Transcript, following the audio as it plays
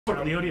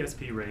On the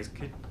ODSP raise,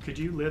 could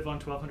you live on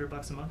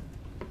 $1,200 a month?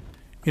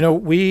 You know,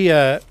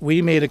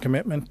 we made a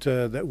commitment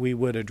that we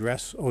would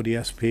address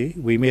ODSP.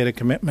 We made a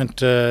commitment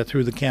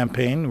through the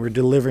campaign. We're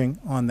delivering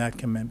on that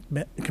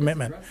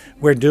commitment.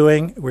 We're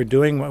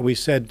doing what we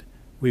said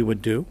we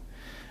would do.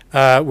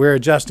 We're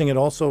adjusting it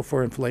also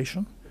for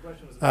inflation. The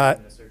question was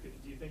about this, sir. Do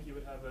you think you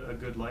would have a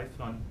good life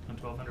on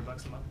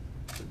 $1,200 a month?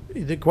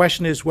 The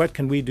question is, what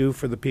can we do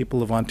for the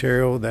people of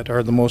Ontario that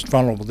are the most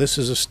vulnerable? This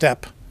is a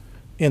step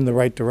in the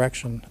right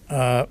direction.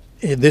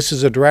 This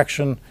is a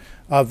direction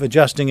of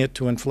adjusting it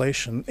to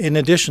inflation, in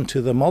addition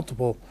to the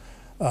multiple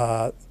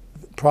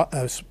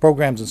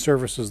programs and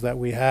services that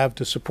we have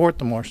to support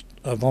the most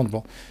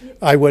vulnerable.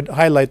 I would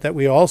highlight that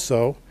we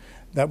also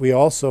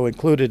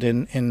included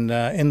in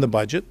the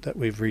budget that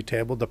we've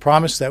retabled the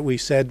promise that we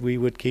said we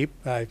would keep.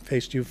 I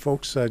faced you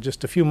folks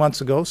just a few months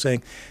ago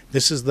saying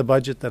this is the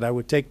budget that I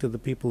would take to the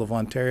people of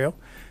Ontario.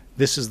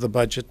 This is the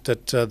budget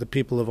that the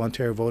people of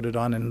Ontario voted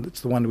on, and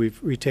it's the one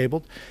we've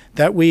retabled.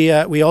 That we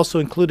also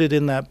included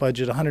in that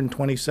budget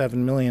 $127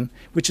 million,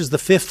 which is the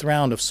fifth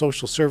round of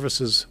social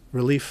services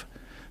relief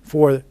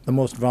for the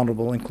most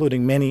vulnerable,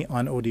 including many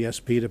on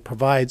ODSP, to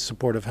provide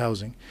supportive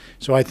housing.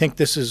 So I think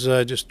this is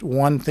just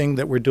one thing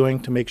that we're doing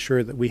to make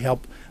sure that we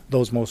help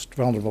those most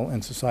vulnerable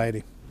in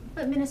society.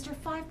 But Minister,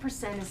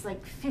 5% is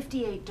like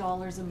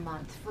 $58 a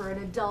month for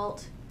an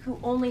adult who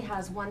only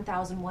has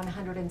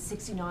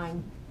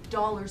 $1,169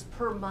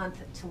 per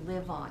month to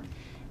live on.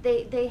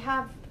 They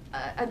have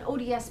an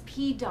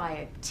ODSP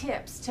diet,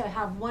 tips to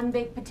have one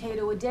baked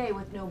potato a day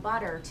with no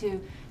butter, to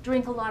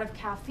drink a lot of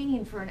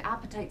caffeine for an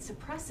appetite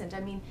suppressant. I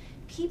mean,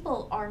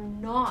 people are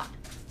not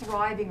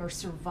thriving or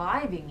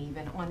surviving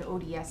even on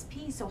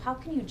ODSP, so how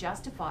can you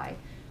justify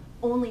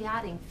only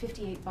adding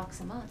 $58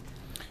 a month?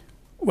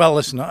 Well,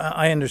 listen,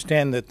 I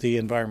understand that the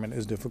environment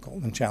is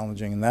difficult and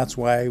challenging, and that's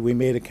why we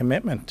made a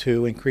commitment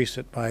to increase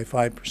it by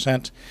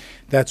 5%.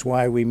 That's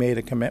why we made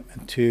a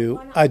commitment to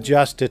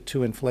adjust it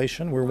to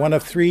inflation. We're one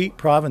of three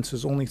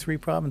provinces, only three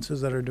provinces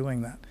that are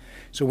doing that.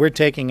 So we're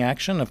taking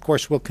action. Of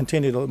course, we'll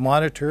continue to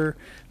monitor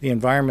the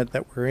environment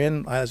that we're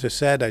in. As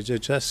I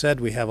just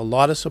said, we have a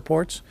lot of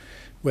supports,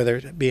 whether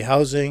it be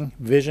housing,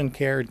 vision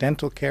care,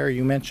 dental care.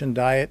 You mentioned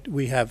diet.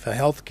 We have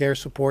health care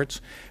supports.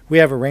 We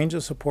have a range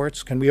of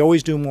supports. Can we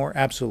always do more?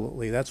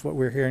 Absolutely. That's what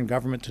we're here in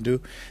government to do.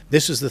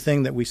 This is the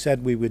thing that we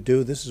said we would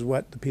do. This is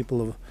what the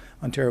people of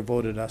Ontario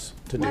voted us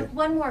to do.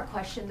 One more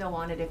question, though,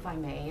 on it, if I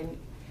may. And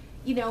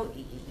you know,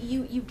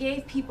 you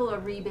gave people a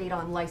rebate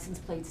on license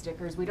plate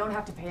stickers. We don't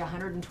have to pay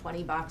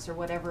 $120 or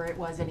whatever it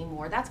was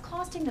anymore. That's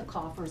costing the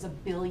coffers $1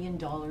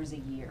 billion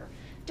a year.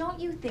 Don't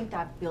you think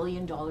that $1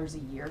 billion a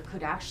year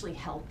could actually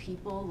help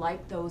people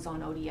like those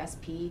on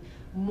ODSP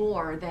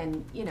more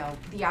than, you know,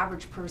 the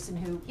average person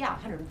who, yeah,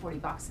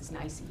 $140 is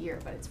nice a year,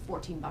 but it's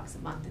 $14 a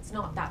month. It's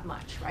not that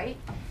much, right?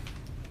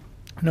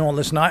 No,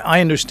 listen,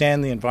 I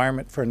understand the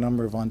environment for a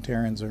number of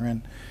Ontarians are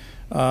in.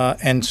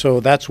 And so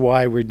that's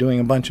why we're doing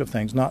a bunch of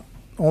things, not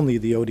only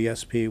the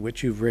ODSP,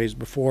 which you've raised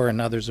before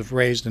and others have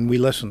raised, and we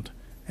listened.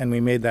 And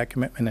we made that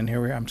commitment, and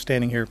here I'm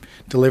standing here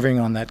delivering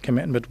on that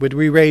commitment. But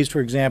we raised,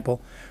 for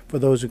example, for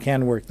those who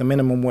can work, the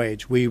minimum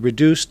wage. We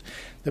reduced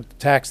the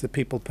tax that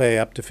people pay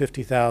up to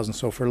 $50,000.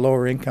 So for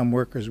lower income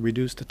workers,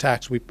 reduced the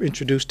tax. We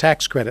introduced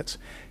tax credits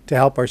to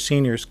help our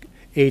seniors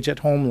age at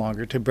home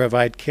longer, to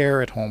provide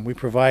care at home. We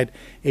provide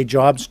a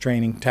jobs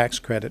training tax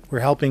credit.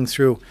 We're helping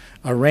through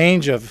a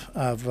range of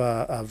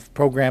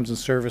programs and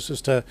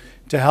services to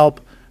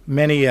help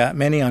many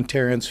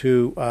Ontarians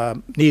who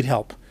need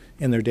help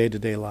in their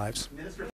day-to-day lives.